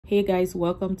Hey guys,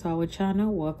 welcome to our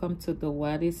channel. Welcome to the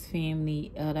What Is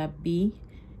Family LB.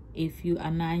 If you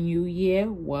are not new here,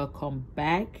 welcome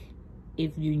back.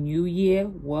 If you new here,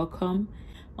 welcome.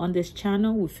 On this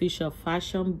channel we feature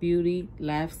fashion, beauty,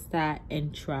 lifestyle,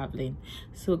 and traveling.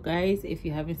 So guys, if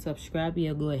you haven't subscribed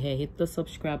yet, go ahead, hit the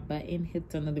subscribe button, hit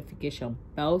the notification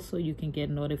bell so you can get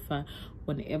notified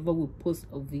whenever we post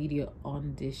a video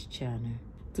on this channel.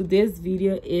 Today's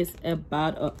video is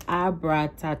about an eyebrow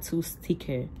tattoo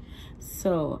sticker.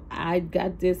 So I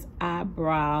got this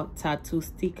eyebrow tattoo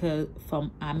sticker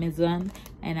from Amazon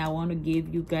and I want to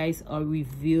give you guys a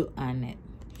review on it.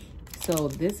 So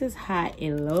this is how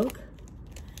it look.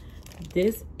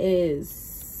 This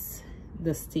is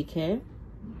the sticker.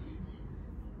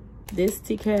 This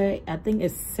sticker, I think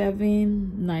it's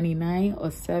 $7.99 or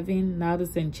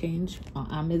 $7 and change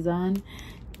on Amazon.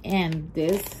 And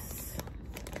this,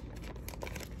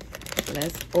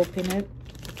 let's open it.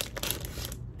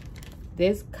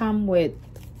 This come with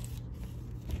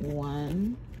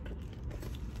 1,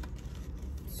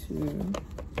 2,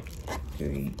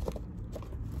 3,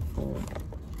 4,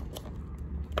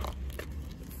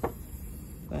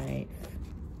 5,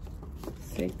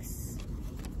 6,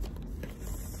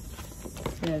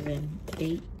 7,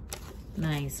 8,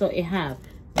 9. So it have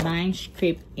 9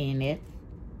 script in it.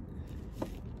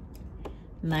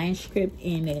 9 script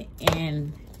in it,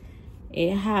 and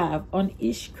it have on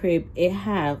each script it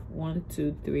have 1,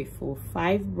 2, 3, 4,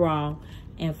 5 brown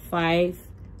and 5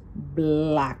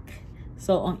 black.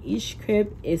 So on each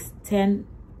script is 10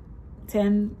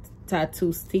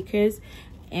 tattoo stickers,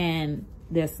 and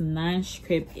there's 9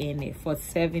 script in it for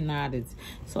 $7.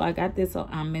 So I got this on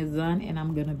Amazon and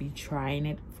I'm gonna be trying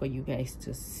it for you guys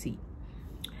to see.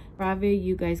 Probably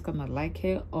you guys gonna like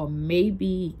it, or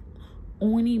maybe,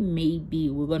 only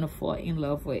maybe, we're gonna fall in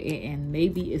love with it, and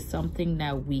maybe it's something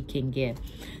that we can get.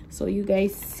 So you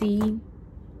guys see,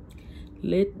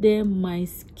 my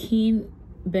skin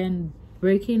been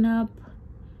breaking up,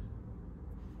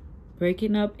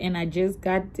 and I just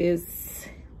got this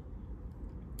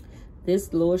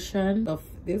lotion.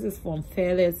 This is from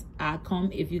Fearless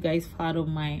Icon. If you guys follow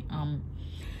my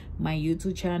my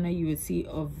YouTube channel, you will see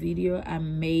a video I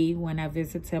made when I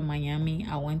visited Miami.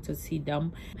 I went to see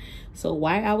them. So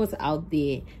while I was out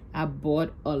there, I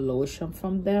bought a lotion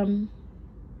from them.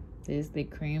 This is the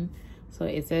cream. So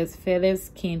it says Fearless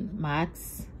Skin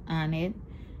Max on it.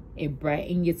 It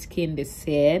brightens your skin. They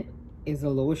said is a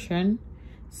lotion.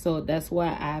 So that's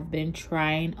what I've been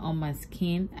trying on my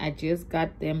skin. I just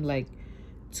got them like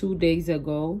 2 days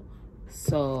ago.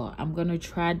 So I'm gonna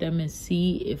try them and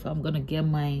see if I'm gonna get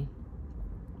my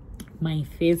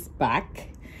face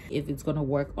back, if it's gonna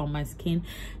work on my skin.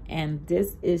 And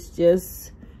this is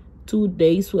just 2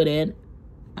 days with it.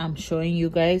 I'm showing you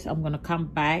guys. I'm gonna come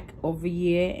back over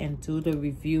here and do the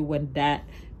review when that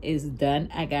is done.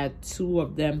 I got 2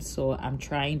 of them, so I'm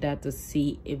trying that to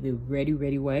see if it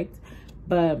really works.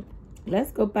 But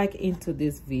let's go back into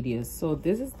this video. So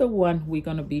this is the one we're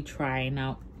gonna be trying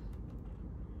out.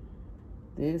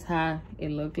 This is how it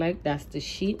look like. That's the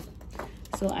sheet.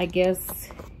 So I guess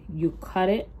you cut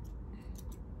it.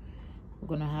 We're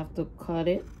gonna have to cut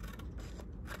it.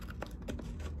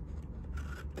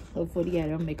 Hopefully I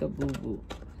don't make a boo-boo.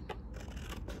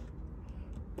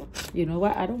 You know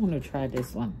what? I don't want to try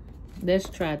this one. Let's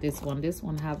try this one. This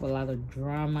one have a lot of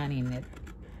drama in it.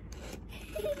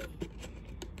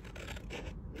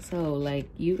 So like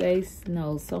you guys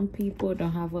know, some people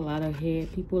don't have a lot of hair.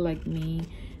 People like me,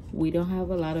 we don't have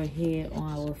a lot of hair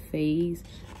on our face.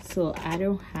 So I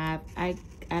don't have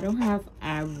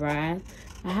eyebrow.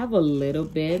 I have a little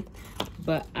bit,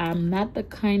 but I'm not the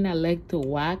kind that like to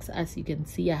wax. As you can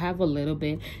see, I have a little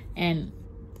bit, and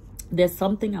there's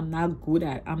something I'm not good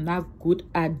at. I'm not good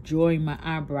at drawing my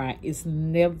eyebrow. It's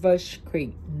never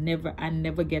straight. I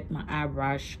never get my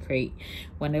eyebrow straight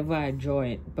whenever I draw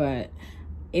it. But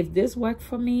if this worked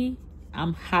for me,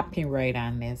 I'm happy right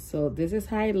on this. So this is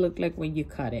how it look like when you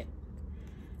cut it.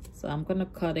 So I'm gonna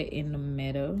cut it in the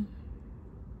middle.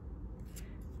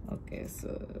 Okay,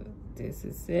 so this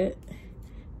is it.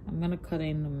 I'm gonna cut it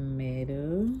in the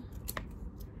middle.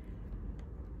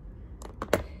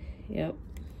 Yep.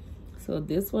 So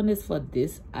this one is for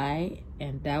this eye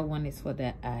and that one is for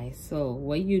that eye. So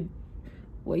what you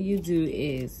do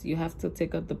is you have to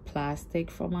take out the plastic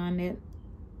from on it.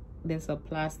 There's a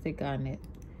plastic on it.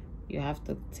 You have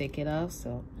to take it off.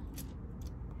 So,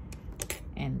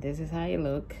 and this is how you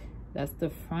look. That's the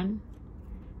front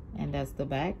and that's the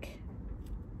back.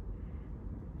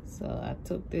 So I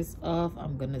took this off.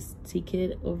 I'm gonna stick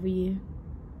it over here.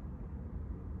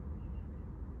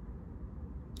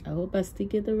 I hope I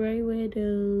stick it the right way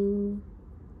though.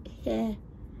 Yeah.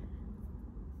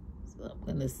 I'm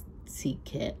gonna see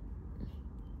cat.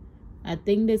 I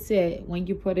think they said when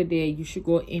you put it there, you should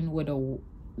go in with a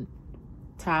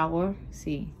towel.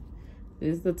 See,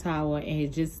 this is the towel, and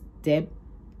it just dip.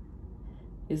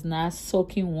 It's not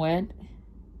soaking wet.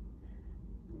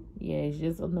 Yeah, it's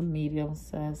just on the medium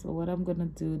size. So what I'm gonna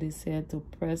do, they said to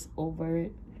press over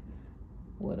it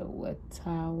with a wet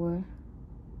towel.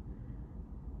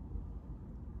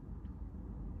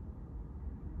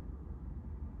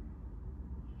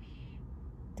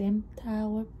 Then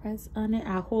towel, press on it.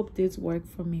 I hope this worked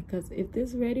for me, because if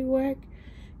this really work,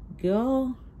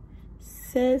 girl,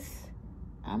 sis,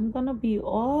 I'm gonna be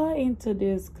all into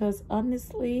this, because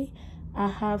honestly, I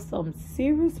have some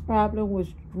serious problem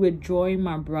with drawing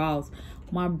my brows.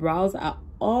 My brows are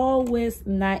always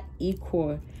not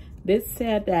equal. They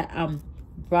said that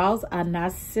brows are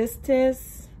not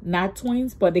sisters, not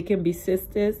twins, but they can be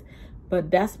sisters. But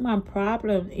that's my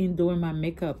problem in doing my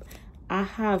makeup. I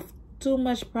have too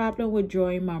much problem with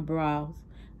drawing my brows.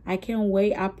 I can't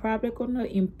wait. I'm probably gonna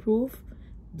improve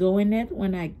doing it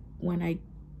when I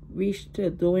reach to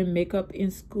doing makeup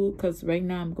in school, because right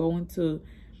now I'm going to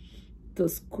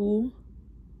school,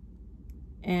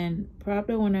 and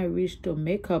probably when I reach to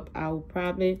makeup, I will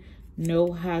probably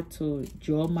know how to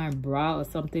draw my brow or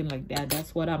something like that.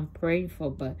 That's what I'm praying for.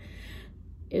 But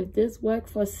if this work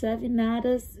for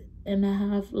 $7 and I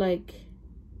have like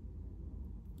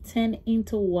 10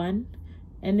 into 1,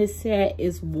 and it said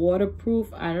it's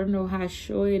waterproof, I don't know how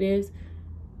sure it is,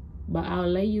 but I'll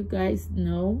let you guys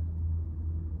know.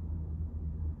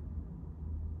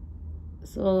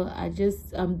 So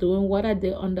I'm doing what I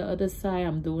did on the other side.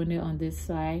 I'm doing it on this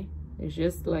side. It's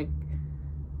just like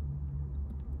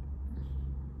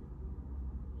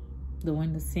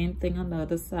doing the same thing on the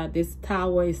other side. This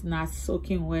towel is not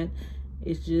soaking wet.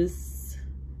 It's just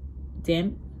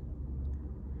damp.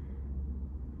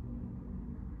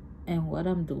 And what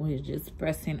I'm doing is just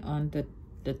pressing on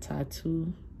the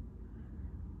tattoo.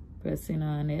 Pressing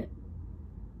on it.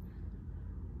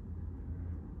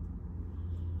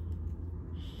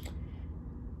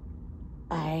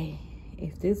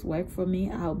 If this worked for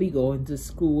me, I'll be going to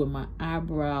school with my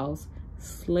eyebrows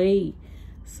slayed.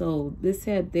 So this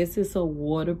said this is a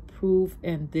waterproof,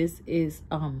 and this is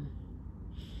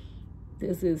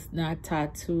not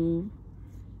tattoo.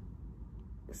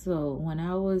 So when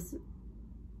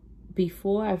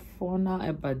before I found out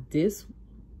about this,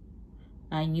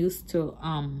 I used to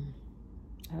I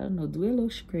don't know, do it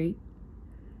look straight?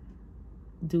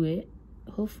 Do it?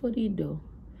 Hopefully do.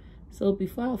 So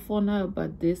before I found out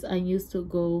about this, I used to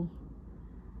go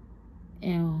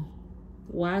and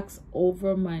wax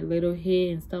over my little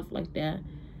hair and stuff like that.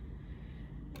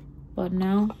 But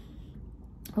now,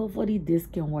 hopefully this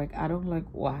can work. I don't like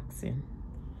waxing.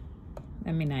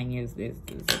 Let me not use this.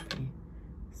 This is okay.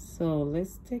 So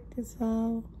let's take this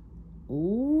out.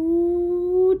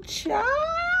 Ooh, child.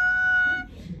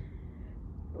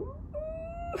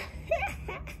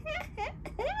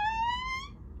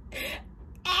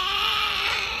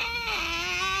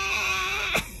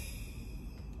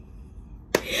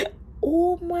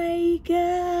 Oh my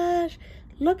gosh,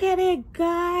 look at it,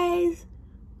 guys.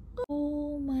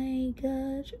 Oh my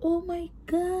gosh,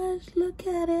 look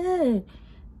at it.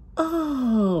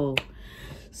 Oh,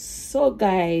 so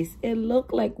guys, it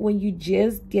looked like when you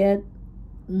just get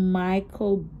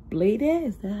microbladed.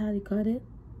 Is that how they call it?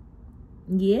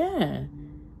 Yeah.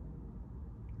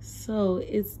 So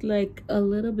it's like a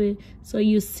little bit. So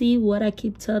you see what I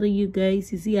keep telling you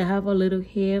guys. You see I have a little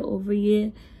hair over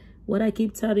here. What I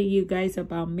keep telling you guys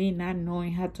about me not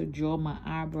knowing how to draw my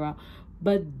eyebrow.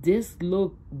 But this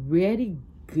look really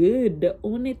good. The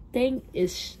only thing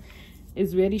is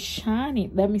really shiny.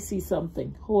 Let me see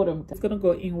something. Hold on. I'm gonna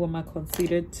go in with my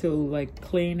concealer to like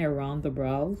clean around the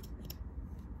brows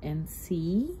and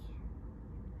see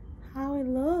how it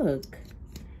look.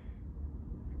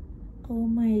 Oh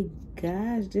my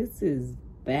gosh, this is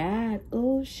bad.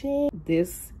 Oh shit.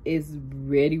 This is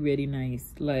really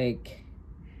nice. Like,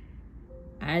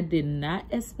 I did not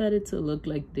expect it to look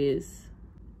like this.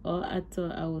 Oh, I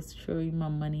thought I was throwing my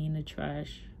money in the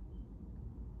trash.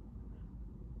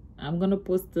 I'm gonna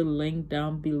post the link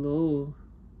down below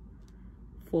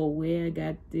for where I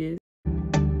got this.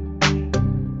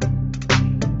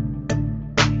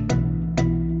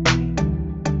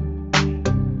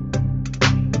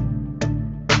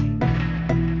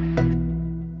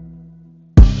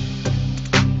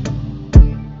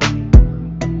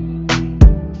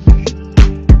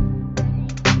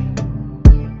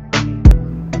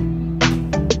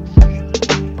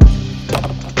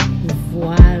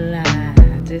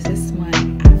 This is my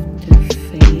after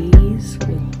face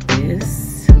with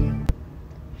this.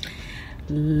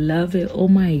 love it. Oh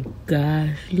my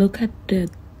gosh, look at the,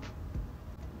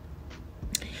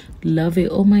 love it.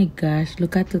 Oh my gosh,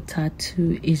 look at the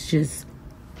tattoo. It's just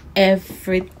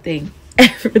everything.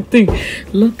 Everything.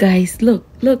 Look guys, look.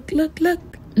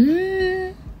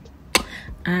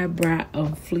 Eyebrow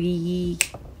on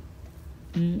fleek.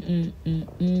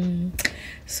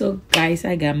 So guys,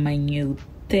 I got my new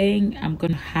thing. I'm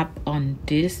gonna hop on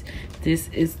this. This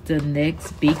is the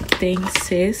next big thing,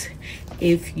 sis.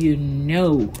 If you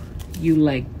know you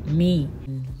like me,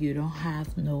 you don't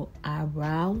have no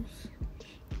eyebrows,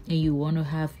 and you want to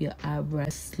have your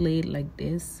eyebrows slayed like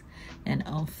this and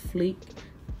on fleek,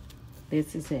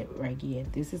 this is it right here.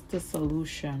 This is the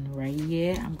solution right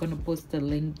here. I'm gonna post the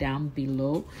link down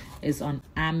below. It's on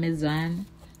Amazon.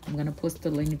 I'm gonna post the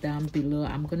link down below.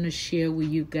 I'm gonna share with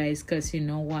you guys, because you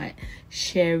know what,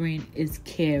 sharing is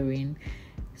caring.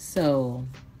 So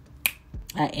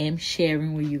I am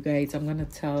sharing with you guys. I'm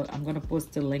gonna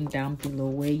post the link down below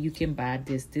where you can buy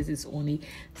this. This is only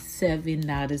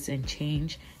 $7 and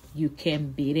change. You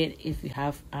can beat it. If you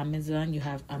have Amazon, you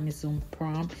have Amazon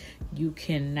Prime, you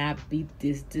cannot beat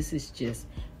this. This is just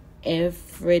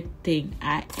everything.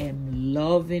 I am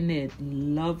loving it.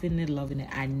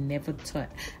 I never thought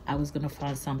I was gonna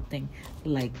find something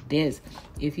like this.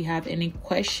 If you have any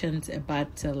questions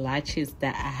about the latches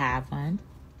that I have on,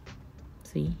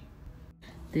 see,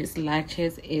 this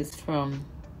latches is from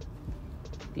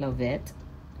Lovette.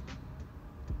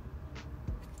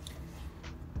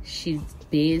 She's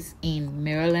based in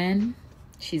Maryland.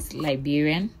 She's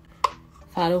Liberian.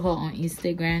 Follow her on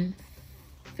Instagram,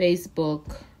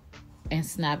 Facebook, and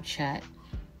Snapchat.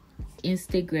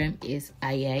 Instagram is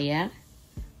Ayaya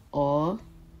or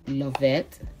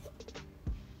Lovette.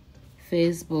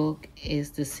 Facebook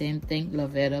is the same thing,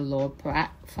 Lovetta Law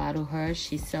Pratt. Follow her.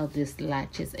 She sells these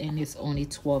latches and it's only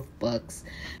 $12.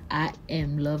 I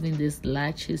am loving these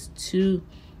latches too.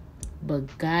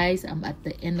 But guys, I'm at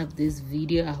the end of this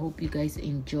video. I hope you guys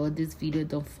enjoyed this video.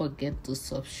 Don't forget to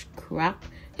subscribe.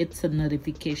 Hit the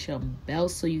notification bell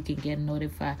so you can get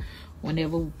notified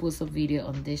whenever we post a video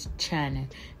on this channel.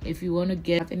 If you want to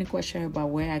get any question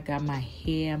about where I got my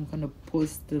hair, I'm gonna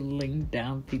post the link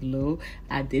down below.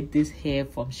 I did this hair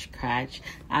from scratch.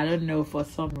 I don't know, for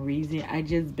some reason I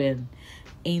just been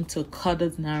into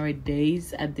cutters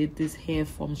nowadays. I did this hair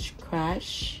from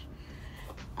scratch.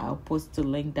 I'll post the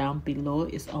link down below.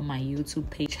 It's on my YouTube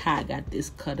page. How I got this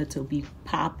cutter to be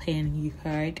popping, you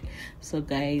heard. So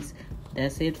guys,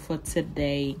 that's it for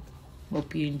today.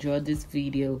 Hope you enjoyed this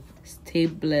video. Stay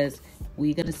blessed.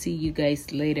 We're gonna see you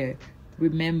guys later.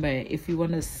 Remember, if you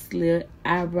want to slay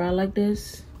eyebrow like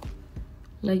this,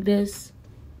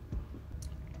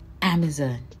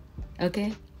 Amazon,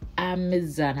 okay?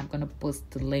 Amazon. I'm gonna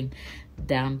post the link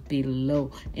down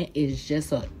below, and it's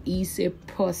just an easy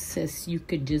process. You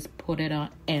can just put it on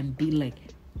and be like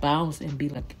bounce and be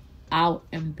like out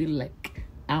and be like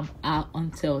I'm out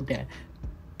until then.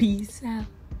 Peace out.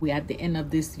 We're at the end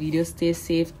of this video. Stay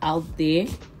safe out there.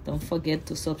 Don't forget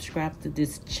to subscribe to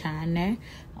this channel.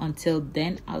 Until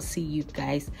then, I'll see you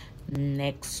guys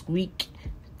next week.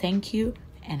 Thank you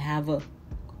and have a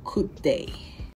good day.